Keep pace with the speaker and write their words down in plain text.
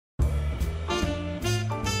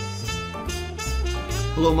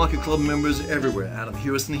Hello Market Club members everywhere. Adam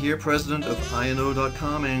Hewison here, president of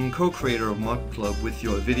INO.com and co-creator of MarketClub with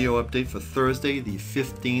your video update for Thursday, the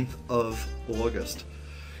 15th of August.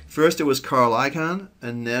 First it was Icahn,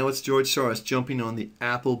 and now it's George Soros jumping on the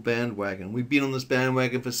Apple bandwagon. We've been on this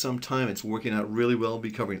bandwagon for some time. It's working out really well. We'll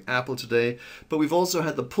be covering Apple today, but we've also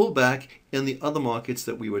had the pullback in the other markets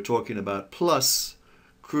that we were talking about, plus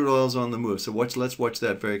crude oil's on the move. So let's watch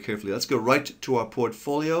that very carefully. Let's go right to our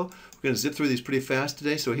portfolio. We're going to zip through these pretty fast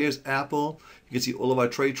today. So here's Apple. You can see all of our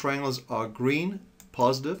trade triangles are green,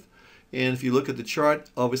 positive. And if you look at the chart,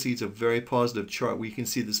 obviously it's a very positive chart. We can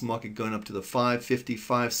see this market going up to the 550,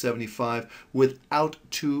 575 without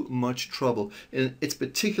too much trouble. And it's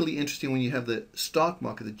particularly interesting when you have the stock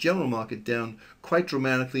market, the general market, down quite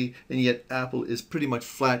dramatically, and yet Apple is pretty much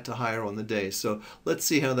flat to higher on the day. So let's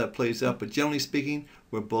see how that plays out. But generally speaking,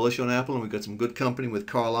 we're bullish on Apple, and we've got some good company with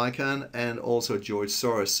Icahn and also George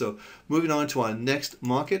Soros. So moving on to our next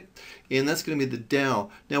market, and that's going to be the Dow.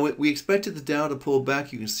 Now we expected the Dow to pull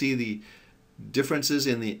back. You can see the differences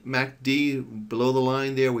in the MACD below the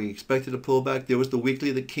line there. We expected a pullback. There was the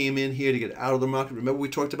weekly that came in here to get out of the market. Remember we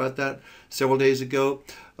talked about that several days ago,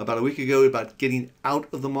 about a week ago, about getting out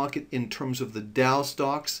of the market in terms of the Dow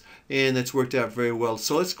stocks, and that's worked out very well.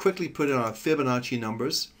 So let's quickly put in our Fibonacci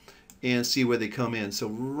numbers and see where they come in. So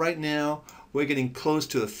right now we're getting close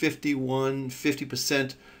to a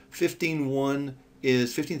 50%. 15,100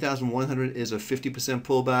 is 15,100 is a 50%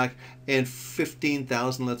 pullback, and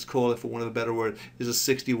 15,000, let's call it for want of a better word, is a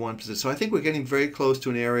 61%. So I think we're getting very close to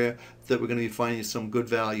an area that we're going to be finding some good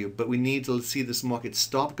value, but we need to see this market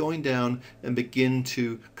stop going down and begin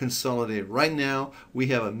to consolidate. Right now we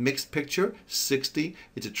have a mixed picture, 60.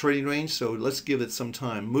 It's a trading range, so let's give it some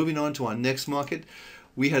time. Moving on to our next market.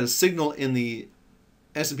 We had a signal in the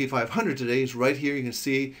S&P 500 today. It's right here. You can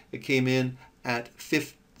see it came in at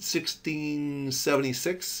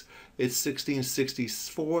 1676. It's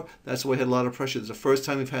 1664. That's why we had a lot of pressure. It's the first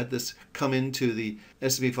time we've had this come into the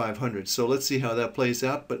S&P 500. So let's see how that plays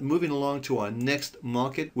out. But moving along to our next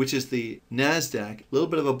market, which is the NASDAQ. A little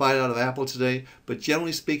bit of a bite out of Apple today, but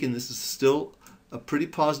generally speaking, this is still a pretty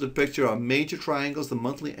positive picture. Our major triangles, the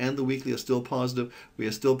monthly and the weekly, are still positive. We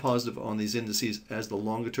are still positive on these indices as the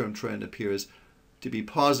longer term trend appears to be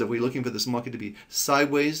positive. We're looking for this market to be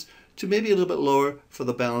sideways to maybe a little bit lower for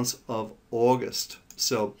the balance of August.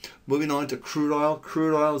 So moving on to crude oil.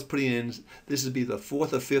 Crude oil is putting in, this would be the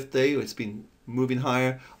fourth or fifth day it's been moving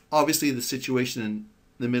higher. Obviously the situation in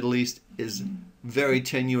the Middle East is very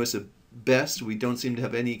tenuous at best. We don't seem to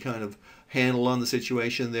have any kind of handle on the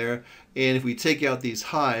situation there, and if we take out these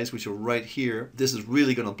highs, which are right here, this is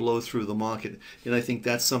really going to blow through the market, and I think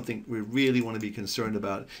that's something we really want to be concerned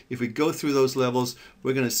about. If we go through those levels,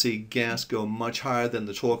 we're going to see gas go much higher than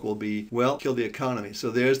the talk will be, well, kill the economy.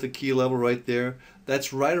 So there's the key level right there.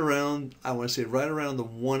 That's right around, I want to say right around the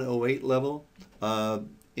 108 level, and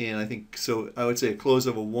I think so I would say a close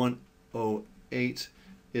over 108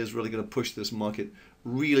 is really going to push this market,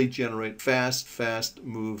 really generate fast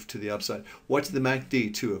move to the upside. Watch the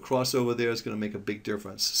MACD too. A crossover there is going to make a big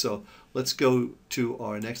difference. So let's go to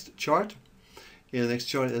our next chart. And the next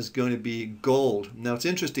chart is going to be gold. Now it's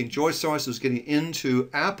interesting, George Soros was getting into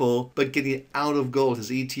Apple but getting out of gold, his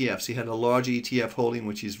ETFs. He had a large ETF holding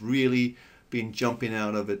which he's really been jumping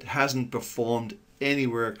out of. It hasn't performed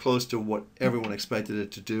anywhere close to what everyone expected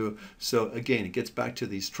it to do. So again, it gets back to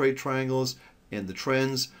these trade triangles and the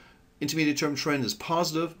trends. Intermediate term trend is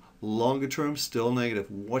positive, longer term still negative.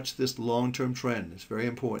 Watch this long-term trend. It's very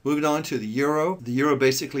important. Moving on to the euro. The euro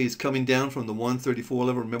basically is coming down from the 134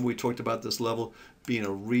 level. Remember we talked about this level being a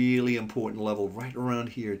really important level right around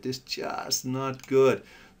here. This just not good.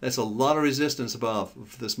 That's a lot of resistance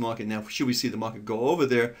above this market. Now, should we see the market go over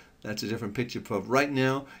there, that's a different picture. But right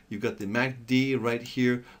now, you've got the MACD right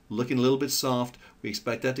here looking a little bit soft. We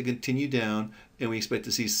expect that to continue down, and we expect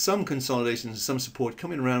to see some consolidation and some support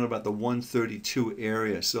coming around about the 132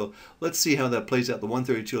 area. So let's see how that plays out. The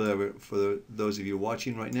 132 area, for those of you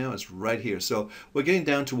watching right now, is right here. So we're getting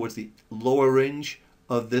down towards the lower range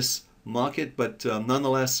of this market, but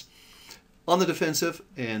nonetheless, on the defensive,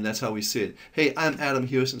 and that's how we see it. Hey, I'm Adam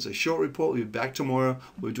Hewison. It's a short report. We'll be back tomorrow.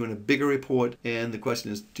 We're doing a bigger report, and the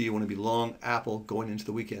question is, do you want to be long Apple going into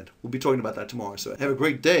the weekend? We'll be talking about that tomorrow. So have a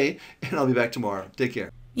great day, and I'll be back tomorrow. Take care.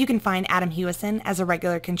 You can find Adam Hewison as a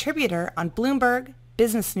regular contributor on Bloomberg,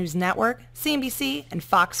 Business News Network, CNBC, and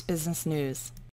Fox Business News.